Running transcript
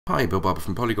Hi, Bill Barber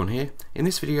from Poliigon here. In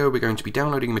this video we're going to be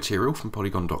downloading material from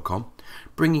Poliigon.com,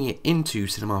 bringing it into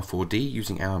Cinema 4D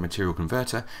using our material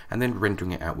converter, and then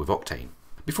rendering it out with Octane.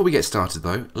 Before we get started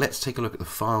though, let's take a look at the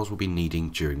files we'll be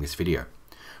needing during this video.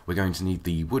 We're going to need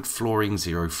the wood flooring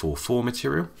 044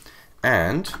 material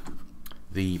and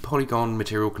the Poliigon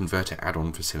material converter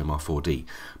add-on for Cinema 4D.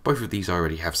 Both of these I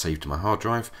already have saved to my hard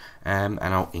drive, and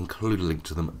I'll include a link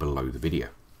to them below the video.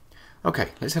 Okay,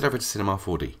 let's head over to Cinema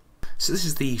 4D. So this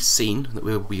is the scene that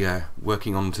we'll be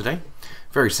working on today.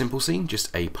 Very simple scene,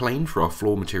 just a plane for our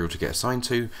floor material to get assigned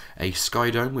to, a sky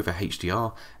dome with a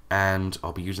HDR, and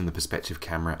I'll be using the perspective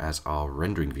camera as our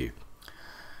rendering view.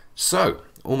 So,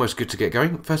 almost good to get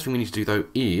going. First thing we need to do though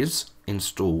is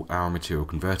install our material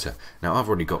converter. Now I've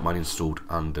already got mine installed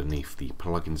underneath the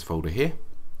plugins folder here,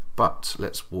 but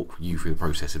let's walk you through the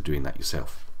process of doing that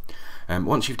yourself.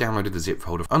 Once you've downloaded the zip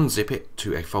folder, unzip it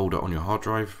to a folder on your hard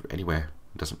drive, anywhere.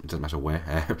 It doesn't matter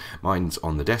where. Mine's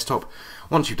on the desktop.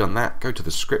 Once you've done that, go to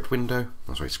the script window,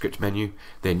 script menu,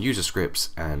 then user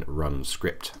scripts and run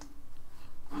script.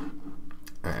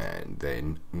 And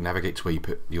then navigate to where you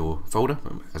put your folder.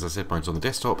 As I said, mine's on the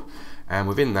desktop, and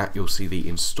within that you'll see the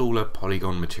installer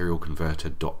Poliigon material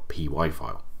converter.py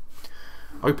file.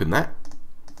 Open that,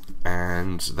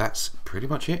 and that's pretty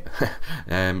much it.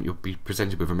 You'll be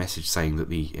presented with a message saying that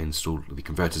the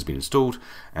converter has been installed,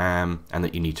 and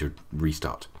that you need to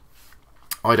restart.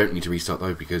 I don't need to restart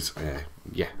though because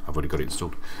yeah, I've already got it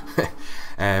installed.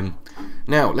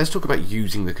 Now let's talk about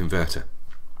using the converter.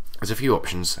 There's a few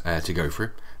options to go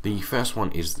through. The first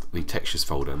one is the textures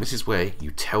folder, and this is where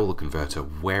you tell the converter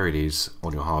where it is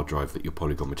on your hard drive that your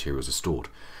Poliigon materials are stored.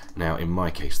 Now in my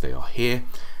case they are here.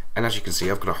 And as you can see,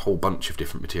 I've got a whole bunch of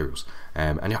different materials.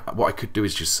 And what I could do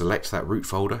is just select that root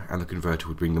folder, and the converter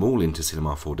would bring them all into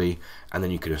Cinema 4D, and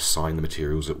then you could assign the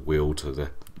materials at will to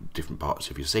the different parts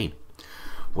of your scene.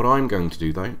 What I'm going to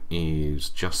do though is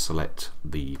just select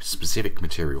the specific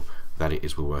material that it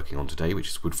is we're working on today, which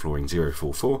is wood flooring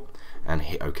 044, and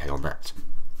hit OK on that.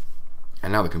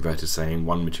 And now the converter is saying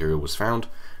one material was found,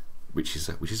 which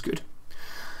is good.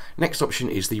 Next option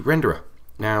is the renderer.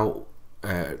 Now,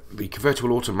 the converter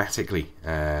will automatically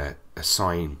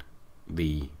assign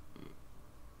the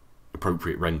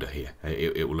appropriate render here.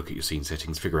 It will look at your scene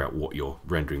settings, figure out what you're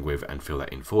rendering with, and fill that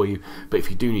in for you. But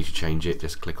if you do need to change it,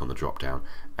 just click on the drop down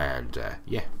and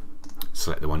yeah,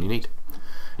 select the one you need.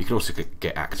 You can also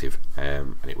get active,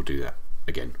 and it will do that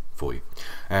again for you.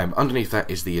 Underneath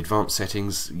that is the advanced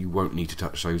settings. You won't need to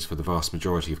touch those for the vast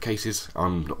majority of cases.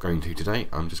 I'm not going to today.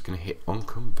 I'm just going to hit on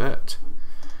convert.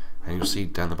 And you'll see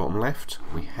down the bottom left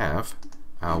we have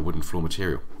our wooden floor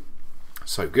material.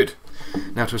 So good.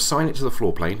 Now to assign it to the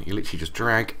floor plane, you literally just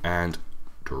drag and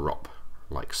drop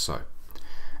like so.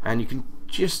 And you can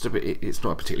just it's not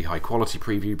a particularly high quality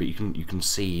preview, but you can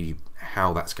see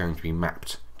how that's going to be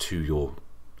mapped to your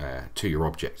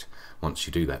object once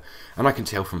you do that. And I can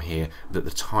tell from here that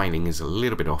the tiling is a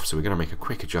little bit off, so we're going to make a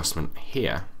quick adjustment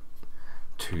here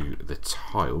to the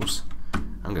tiles.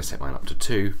 I'm going to set mine up to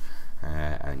 2.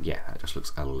 And yeah, that just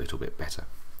looks a little bit better.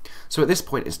 So at this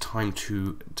point it's time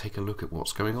to take a look at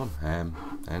what's going on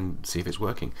and see if it's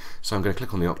working. So I'm going to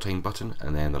click on the Octane button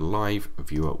and then the live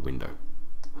viewer window.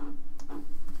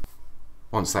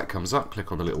 Once that comes up,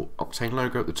 click on the little Octane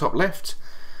logo at the top left,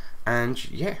 and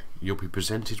yeah, you'll be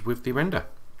presented with the render.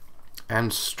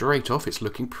 And straight off it's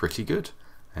looking pretty good.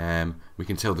 We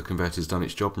can tell the converter's done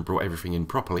its job and brought everything in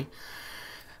properly.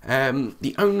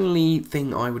 The only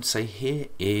thing I would say here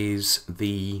is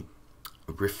the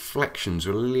reflections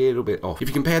are a little bit off. If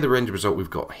you compare the render result we've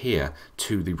got here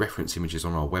to the reference images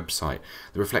on our website,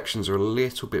 the reflections are a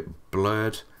little bit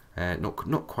blurred,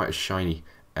 not quite as shiny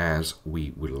as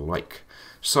we would like.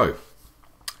 So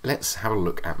let's have a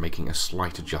look at making a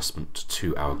slight adjustment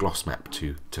to our gloss map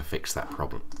to fix that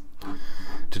problem.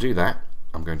 To do that,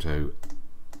 I'm going to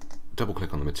double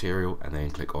click on the material and then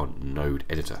click on Node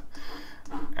Editor.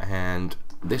 And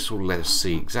this will let us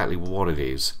see exactly what it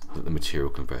is that the material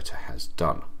converter has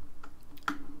done.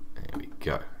 There we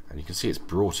go, and you can see it's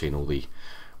brought in all the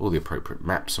appropriate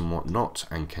maps and whatnot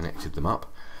and connected them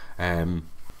up.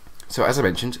 So as I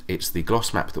mentioned, it's the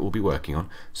gloss map that we'll be working on.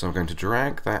 So I'm going to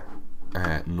drag that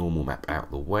normal map out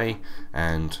of the way,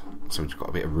 and so we've got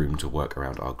a bit of room to work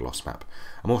around our gloss map.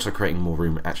 I'm also creating more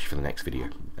room actually for the next video,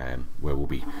 where we'll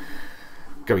be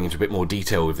going into a bit more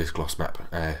detail with this gloss map.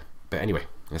 But anyway,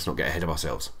 let's not get ahead of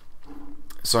ourselves.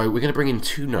 So we're going to bring in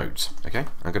 2 nodes, okay?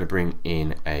 I'm going to bring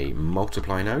in a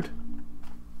multiply node.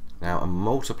 Now a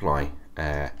multiply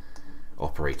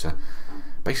operator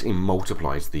basically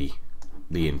multiplies the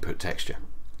input texture.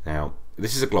 Now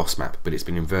this is a gloss map, but it's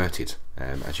been inverted,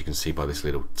 as you can see by this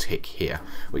little tick here,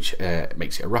 which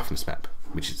makes it a roughness map,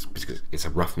 which is because it's a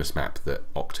roughness map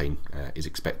that Octane is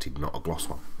expecting, not a gloss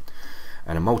one.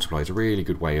 And a multiply is a really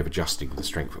good way of adjusting the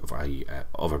strength of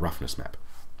a roughness map.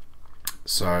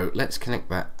 So let's connect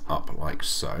that up like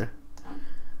so,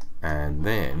 and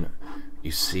then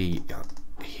you see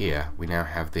here we now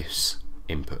have this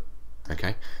input.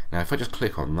 Okay, now if I just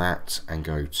click on that and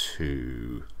go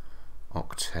to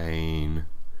Octane,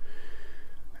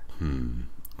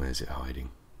 where's it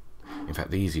hiding? In fact,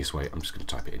 the easiest way, I'm just going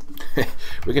to type it in.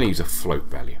 We're going to use a float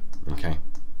value, okay,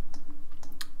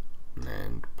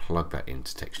 and plug that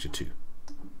into texture 2.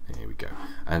 There we go.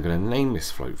 I'm going to name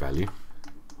this float value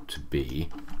to be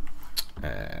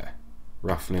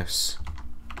roughness,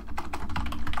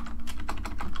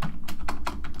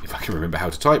 if I can remember how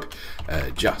to type,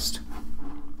 just.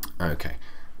 Okay,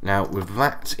 now with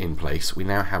that in place, we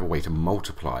now have a way to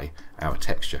multiply our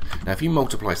texture. Now if you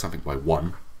multiply something by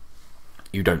 1,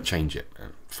 you don't change it.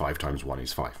 5 times 1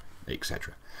 is 5,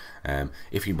 etc.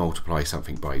 If you multiply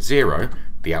something by 0,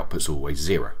 the output's always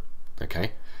 0.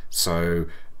 Okay, so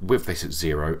with this at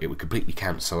 0, it would completely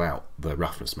cancel out the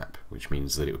roughness map, which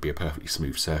means that it would be a perfectly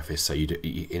smooth surface. So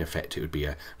in effect, it would be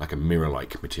like a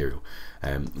mirror-like material.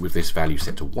 With this value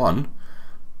set to 1,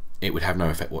 it would have no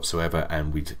effect whatsoever,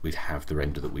 and we'd have the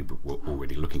render that we were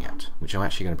already looking at, which I'm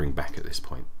actually going to bring back at this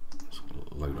point. Let's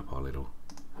load up our little,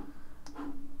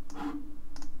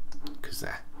 because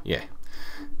there, yeah,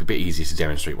 a bit easier to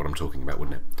demonstrate what I'm talking about,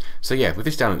 wouldn't it? So yeah, with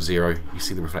this down at 0, you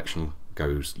see the reflection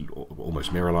goes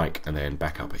almost mirror-like, and then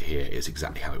back up at here is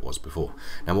exactly how it was before.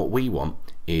 Now what we want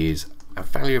is a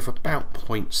value of about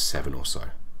 0.7 or so.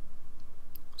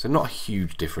 So not a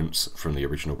huge difference from the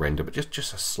original render, but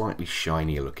just a slightly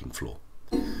shinier looking floor.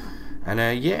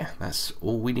 And yeah, that's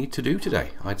all we need to do today.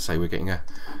 I'd say we're getting a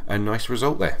nice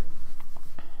result there.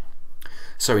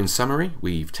 So in summary,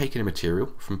 we've taken a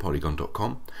material from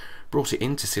Poliigon.com, brought it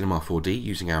into Cinema 4D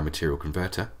using our material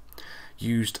converter,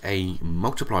 used a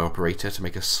multiply operator to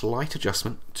make a slight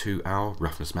adjustment to our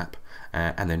roughness map,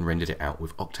 and then rendered it out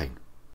with Octane.